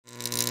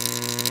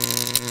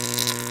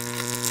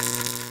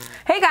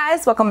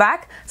guys, welcome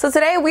back. So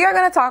today we are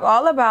going to talk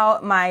all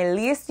about my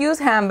least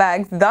used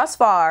handbags thus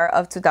far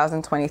of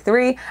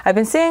 2023. I've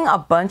been seeing a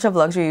bunch of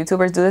luxury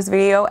YouTubers do this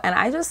video and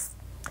I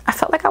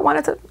felt like I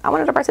wanted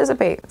to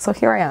participate. So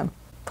here I am,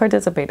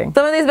 participating.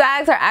 Some of these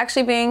bags are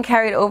actually being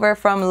carried over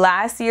from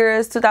last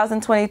year's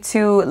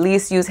 2022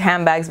 least used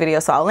handbags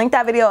video. So I'll link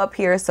that video up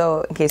here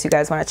so in case you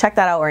guys want to check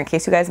that out or in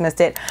case you guys missed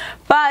it.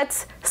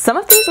 But some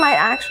of these might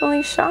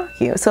actually shock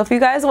you. So if you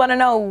guys want to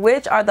know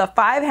which are the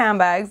 5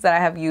 handbags that I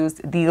have used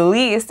the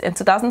least in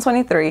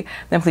 2023,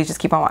 then please just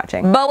keep on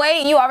watching. But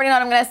wait, you already know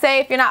what I'm going to say.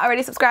 If you're not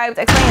already subscribed,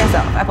 explain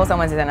yourself. I post on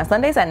Wednesdays and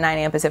Sundays at 9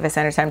 a.m. Pacific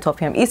Standard Time, 12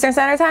 p.m. Eastern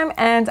Standard Time.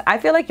 And I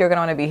feel like you're going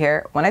to want to be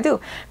here when I do.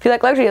 If you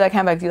like luxury, you like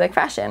handbags, you like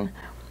fashion.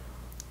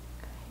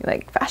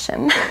 And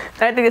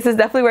I think this is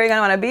definitely where you're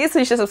gonna want to be, so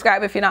you should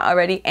subscribe if you're not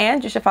already,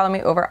 and you should follow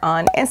me over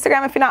on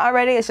Instagram if you're not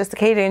already. It's just a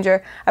K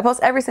Danger. I post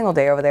every single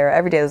day over there.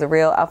 Every day there's a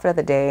reel, outfit of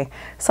the day,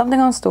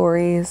 something on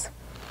stories.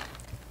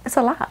 It's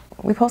a lot.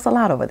 We post a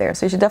lot over there,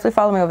 so you should definitely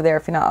follow me over there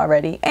if you're not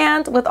already.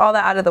 And with all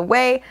that out of the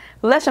way,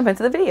 let's jump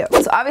into the video.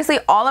 So obviously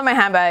all of my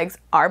handbags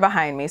are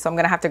behind me, so I'm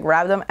gonna have to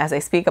grab them as I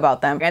speak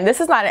about them. And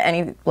this is not in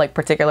any like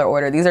particular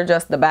order. These are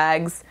just the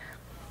bags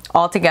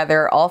all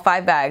together, all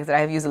 5 bags that I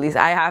have used the least.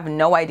 I have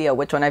no idea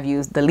which one I've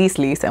used the least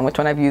and which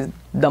one I've used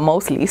the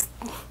most least.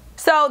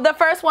 So the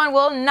first one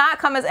will not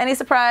come as any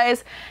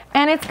surprise,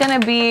 and it's gonna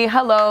be,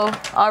 hello,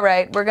 all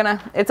right,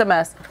 it's a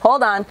mess.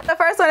 Hold on. The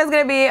first one is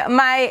gonna be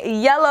my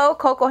yellow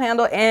cocoa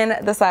handle in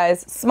the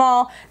size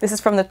small. This is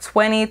from the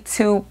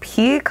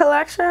 22P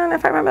collection,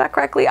 if I remember that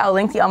correctly. I'll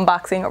link the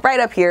unboxing right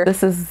up here.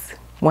 This is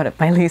one of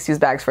my least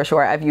used bags for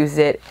sure. I've used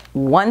it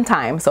one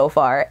time so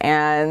far,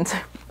 and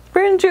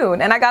we're in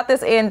June, and I got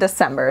this in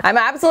December. I'm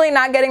absolutely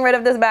not getting rid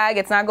of this bag.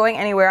 It's not going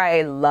anywhere.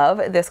 I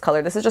love this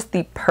color. This is just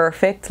the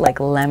perfect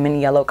like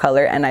lemon yellow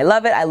color, and I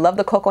love it. I love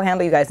the cocoa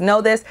handle. You guys know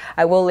this.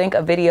 I will link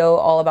a video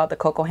all about the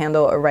cocoa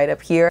handle right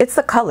up here. It's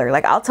the color.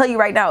 Like, I'll tell you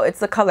right now, it's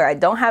the color. I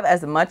don't have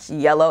as much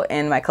yellow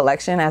in my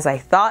collection as I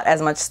thought, as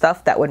much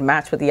stuff that would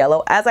match with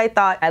yellow as I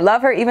thought. I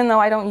love her even though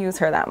I don't use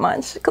her that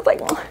much, because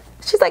like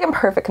she's like in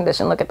perfect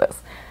condition. Look at this.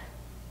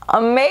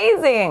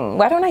 Amazing.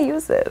 Why don't I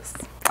use this?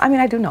 I mean,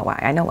 I do know why.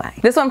 I know why.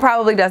 This one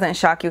probably doesn't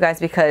shock you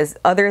guys because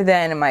other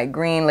than my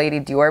green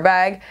Lady Dior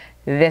bag,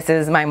 this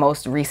is my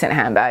most recent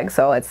handbag.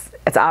 So it's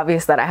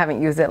obvious that I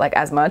haven't used it like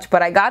as much,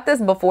 but I got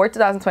this before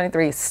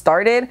 2023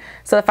 started.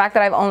 So the fact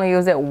that I've only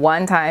used it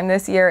one time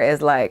this year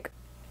is like...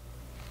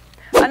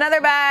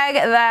 Another bag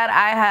that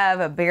I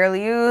have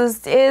barely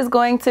used is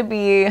going to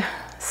be,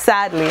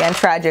 sadly and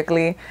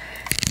tragically,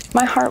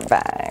 my heart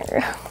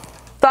bag.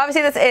 So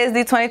obviously this is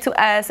the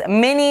 22S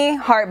mini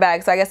heart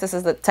bag. So I guess this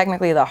is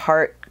technically the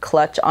heart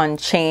clutch on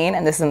chain,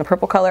 and this is in the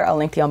purple color. I'll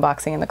link the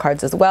unboxing in the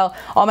cards as well.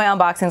 All my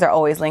unboxings are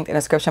always linked in the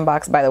description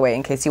box, by the way,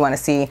 in case you want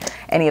to see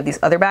any of these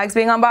other bags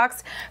being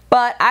unboxed.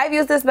 But I've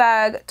used this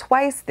bag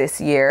twice this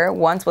year.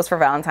 Once was for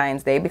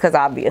Valentine's Day, because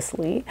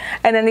obviously,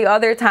 and then the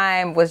other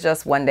time was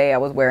just one day I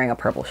was wearing a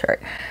purple shirt.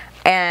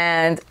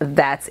 And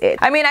that's it.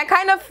 I mean, I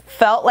kind of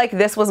felt like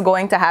this was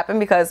going to happen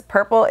because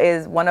purple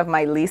is one of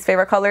my least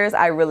favorite colors.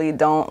 I really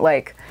don't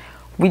like,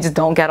 we just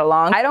don't get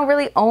along. I don't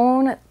really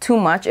own too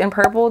much in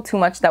purple, too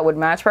much that would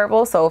match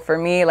purple. So for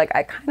me, like,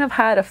 I kind of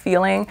had a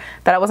feeling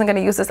that I wasn't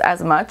gonna use this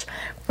as much.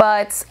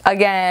 But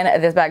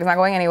again, this bag is not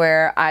going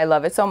anywhere. I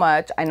love it so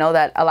much. I know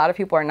that a lot of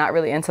people are not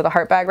really into the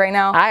heart bag right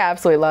now. I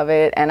absolutely love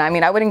it. And I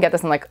mean, I wouldn't get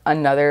this in like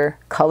another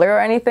color or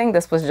anything.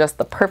 This was just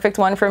the perfect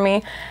one for me.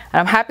 And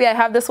I'm happy I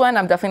have this one.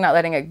 I'm definitely not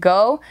letting it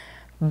go.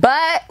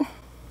 But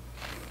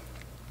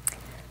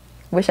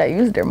wish I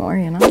used her more,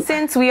 you know?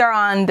 Since we are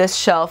on this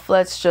shelf,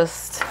 let's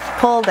just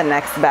pull the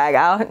next bag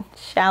out,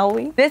 shall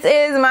we? This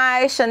is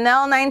my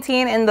Chanel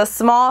 19 in the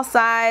small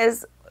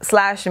size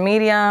 /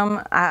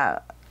 medium.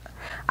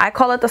 I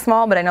call it the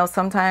small, but I know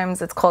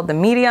sometimes it's called the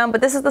medium,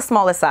 but this is the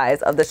smallest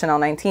size of the Chanel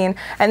 19.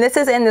 And this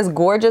is in this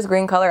gorgeous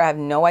green color. I have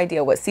no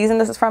idea what season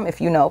this is from. If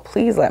you know,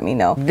 please let me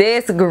know.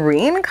 This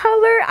green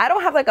color, I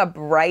don't have like a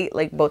bright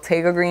like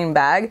Bottega green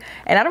bag,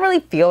 and I don't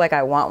really feel like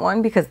I want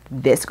one because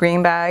this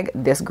green bag,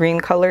 this green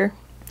color,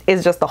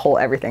 is just the whole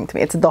everything to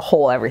me. It's the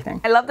whole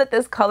everything. I love that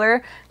this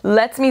color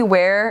lets me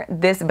wear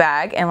this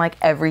bag in like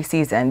every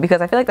season,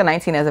 because I feel like the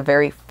 19 is a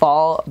very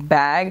fall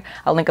bag.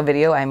 I'll link a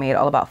video I made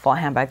all about fall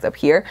handbags up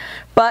here.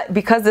 But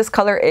because this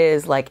color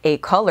is like a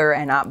color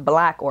and not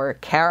black or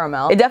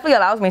caramel, it definitely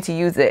allows me to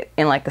use it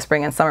in like the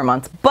spring and summer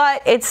months.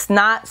 But it's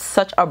not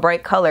such a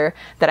bright color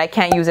that I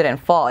can't use it in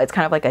fall. It's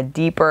kind of like a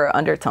deeper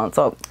undertone.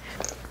 So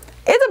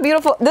it's a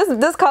beautiful,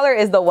 this color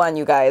is the one,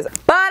 you guys.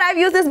 But I've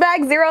used this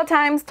bag 0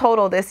 times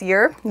total this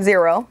year.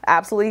 0,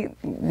 absolutely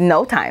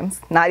no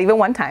times, not even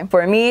one time.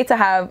 For me to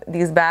have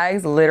these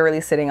bags literally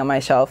sitting on my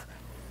shelf,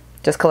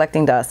 just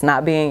collecting dust,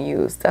 not being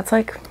used, that's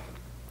like,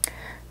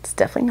 it's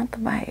definitely not the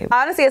vibe.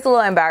 Honestly, it's a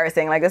little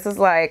embarrassing. Like, this is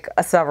like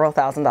a several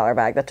 $1,000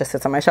 bag that just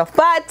sits on my shelf,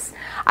 but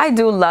I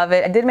do love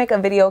it. I did make a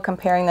video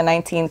comparing the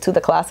 19 to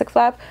the classic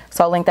flap,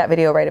 so I'll link that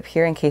video right up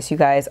here in case you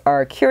guys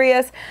are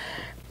curious.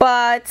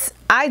 But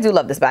I do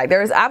love this bag.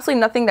 There is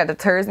absolutely nothing that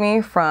deters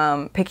me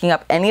from picking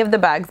up any of the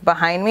bags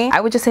behind me. I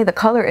would just say the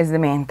color is the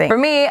main thing. For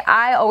me,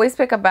 I always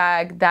pick a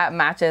bag that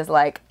matches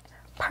like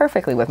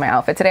perfectly with my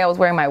outfit. Today I was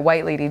wearing my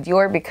white Lady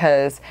Dior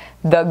because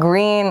the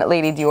green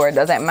Lady Dior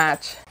doesn't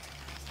match.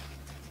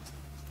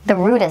 The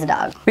rudest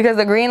dog. Because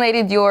the green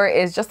Lady Dior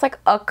is just like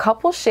a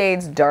couple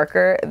shades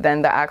darker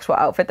than the actual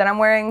outfit that I'm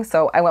wearing.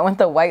 So I went with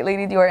the white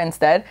Lady Dior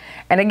instead.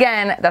 And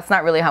again, that's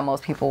not really how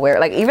most people wear it.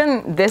 Like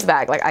even this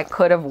bag, like I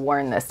could have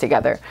worn this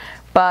together.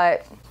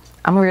 But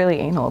I'm really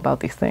anal about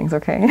these things,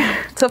 okay?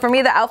 So for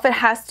me, the outfit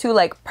has to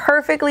like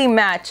perfectly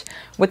match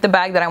with the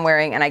bag that I'm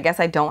wearing. And I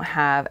guess I don't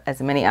have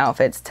as many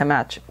outfits to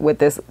match with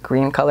this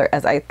green color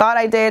as I thought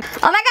I did. Oh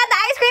my God, the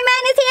ice cream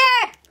man is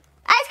here!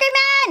 Ice cream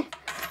man!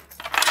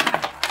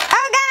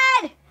 Oh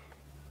God!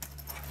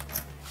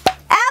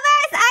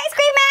 Elvis, ice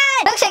cream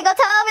man! Milkshake, go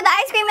tell Elvis the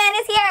ice cream man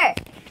is here!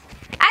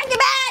 Ice cream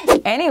man!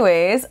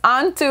 Anyways,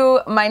 on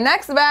to my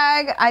next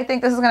bag. I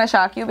think this is gonna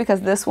shock you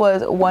because this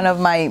was one of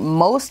my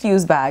most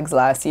used bags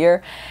last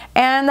year.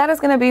 And that is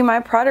gonna be my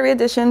Prada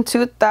Edition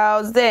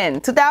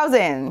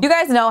 2000. You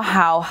guys know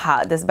how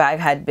hot this bag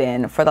had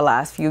been for the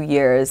last few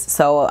years.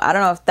 So I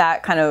don't know if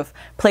that kind of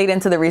played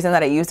into the reason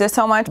that I used it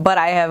so much, but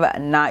I have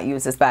not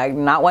used this bag,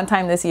 not one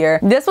time this year.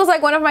 This was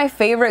like one of my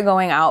favorite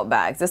going out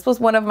bags. This was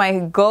one of my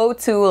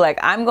go-to, like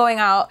I'm going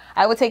out,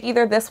 I would take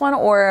either this one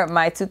or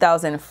my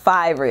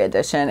 2005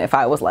 re-edition if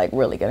I was like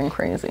really getting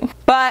crazy.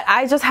 But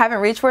I just haven't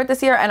reached for it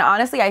this year. And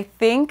honestly, I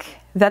think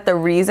that the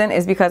reason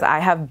is because I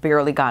have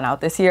barely gone out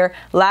this year.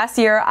 Last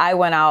year, I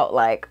went out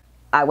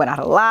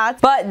a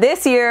lot. But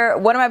this year,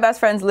 one of my best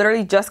friends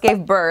literally just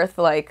gave birth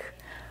like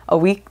a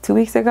week, 2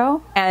 weeks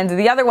ago. And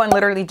the other one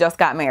literally just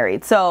got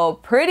married. So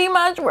pretty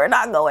much we're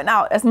not going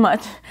out as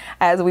much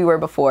as we were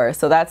before.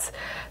 So that's,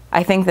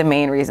 I think, the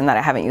main reason that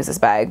I haven't used this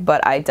bag.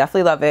 But I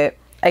definitely love it.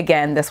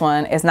 Again, this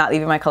one is not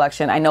leaving my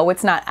collection. I know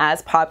it's not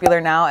as popular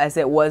now as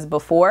it was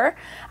before.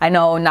 I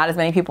know not as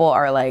many people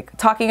are like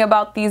talking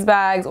about these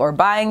bags or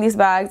buying these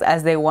bags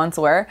as they once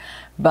were,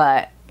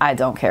 but I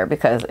don't care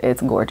because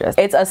it's gorgeous.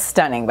 It's a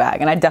stunning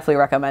bag and I definitely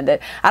recommend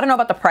it. I don't know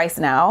about the price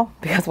now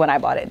because when I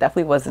bought it,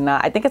 definitely was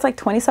not. I think it's like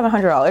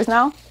 $2,700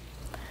 now.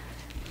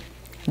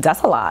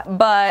 That's a lot,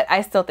 but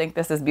I still think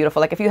this is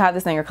beautiful. Like if you have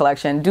this in your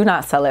collection, do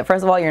not sell it.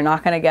 First of all, you're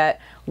not gonna get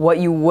what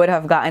you would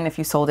have gotten if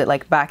you sold it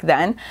like back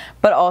then,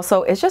 but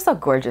also it's just a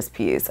gorgeous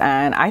piece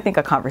and I think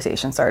a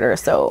conversation starter.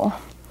 So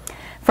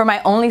for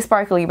my only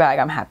sparkly bag,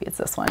 I'm happy it's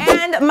this one.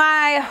 And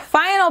my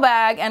final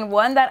bag, and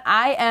one that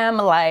I am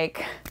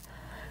like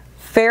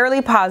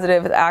fairly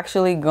positive is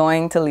actually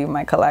going to leave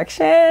my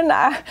collection.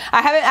 I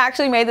haven't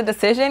actually made the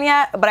decision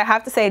yet, but I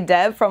have to say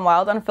Deb from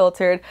Wild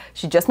Unfiltered,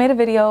 she just made a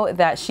video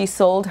that she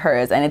sold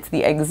hers and it's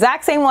the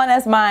exact same one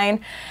as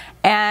mine.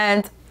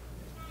 And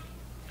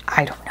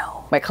I don't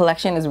know. My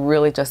collection is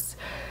really just,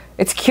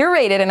 it's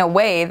curated in a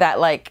way that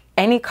like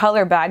any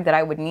color bag that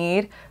I would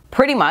need,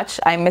 pretty much.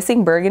 I'm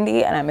missing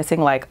burgundy and I'm missing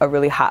like a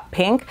really hot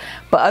pink.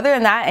 But other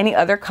than that, any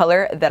other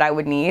color that I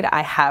would need,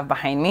 I have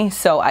behind me.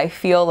 So I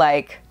feel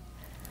a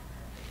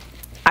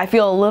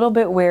little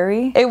bit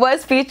wary. It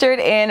was featured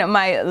in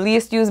my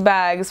least used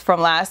bags from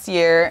last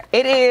year.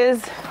 It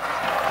is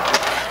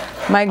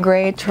my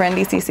gray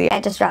trendy CC.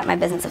 I just dropped my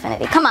business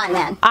affinity. Come on,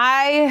 man.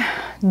 I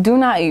do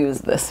not use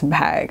this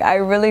bag. I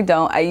really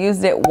don't. I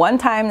used it one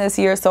time this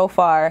year so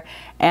far,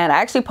 and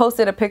I actually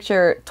posted a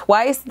picture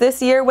twice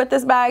this year with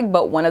this bag,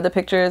 but one of the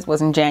pictures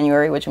was in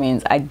January, which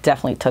means I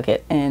definitely took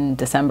it in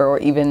December or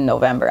even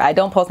November. I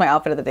don't post my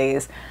outfit of the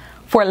days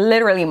for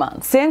literally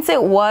months. Since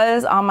it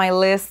was on my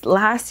list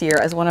last year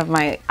as one of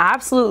my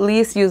absolute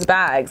least used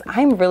bags,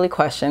 I'm really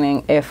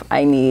questioning if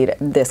I need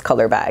this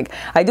color bag.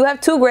 I do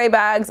have two gray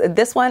bags,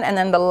 this one and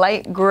then the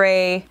light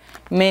gray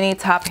mini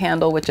top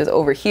handle, which is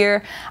over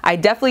here. I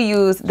definitely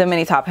use the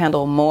mini top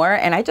handle more,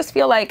 and I just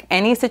feel like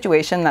any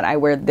situation that I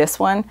wear this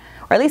one,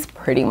 or at least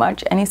pretty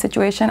much any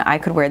situation, I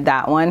could wear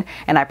that one,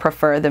 and I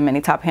prefer the mini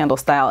top handle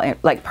style.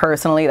 Like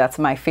personally, that's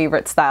my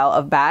favorite style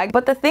of bag.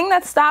 But the thing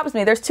that stops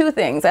me, there's two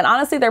things, and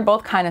honestly they're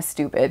both kind of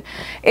stupid.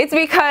 It's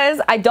because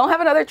I don't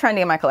have another trendy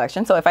in my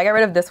collection, so if I get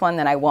rid of this one,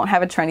 then I won't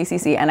have a trendy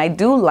CC, and I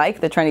do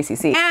like the trendy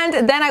CC,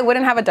 and then I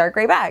wouldn't have a dark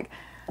gray bag.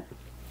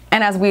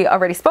 And as we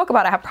already spoke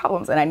about, I have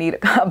problems and I need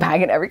a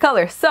bag in every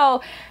color.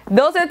 So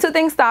those are the two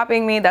things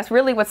stopping me. That's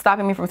really what's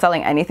stopping me from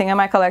selling anything in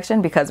my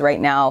collection, because right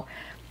now,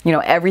 you know,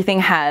 everything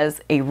has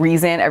a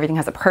reason, everything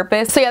has a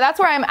purpose. So yeah, that's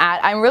where I'm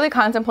at. I'm really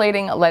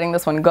contemplating letting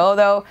this one go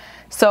though.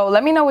 So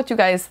let me know what you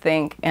guys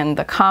think in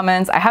the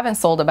comments. I haven't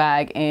sold a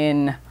bag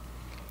in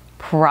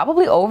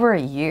probably over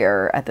a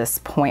year at this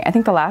point. I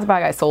think the last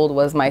bag I sold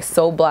was my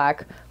So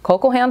Black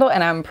Cocoa handle,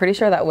 and I'm pretty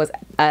sure that was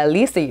at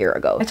least a year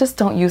ago. I just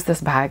don't use this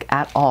bag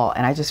at all,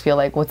 and I just feel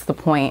like what's the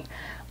point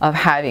of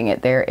having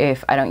it there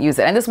if I don't use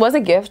it. And this was a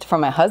gift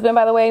from my husband,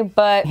 by the way,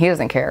 but he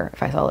doesn't care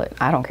if I sell it.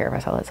 I don't care if I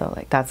sell it, so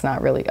like that's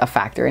not really a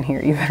factor in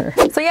here either.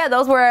 So yeah,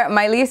 those were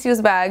my least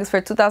used bags for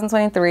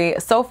 2023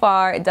 so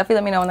far. Definitely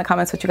let me know in the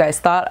comments what you guys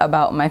thought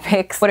about my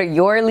picks. What are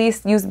your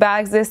least used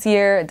bags this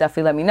year?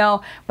 Definitely let me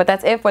know. But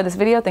that's it for this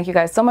video. Thank you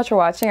guys so much for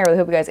watching. I really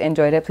hope you guys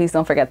enjoyed it. Please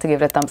don't forget to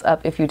give it a thumbs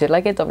up if you did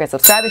like it. Don't forget to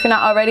subscribe if you're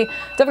not already.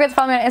 Don't forget to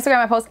follow me on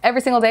Instagram. I post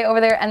every single day over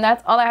there, and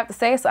that's all I have to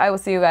say. So I will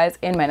see you guys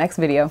in my next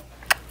video.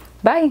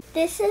 Bye.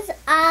 This is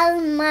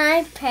all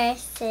my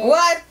purses.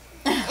 What?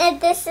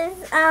 And this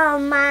is all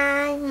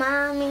my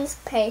mommy's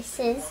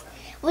purses.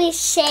 We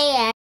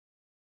share.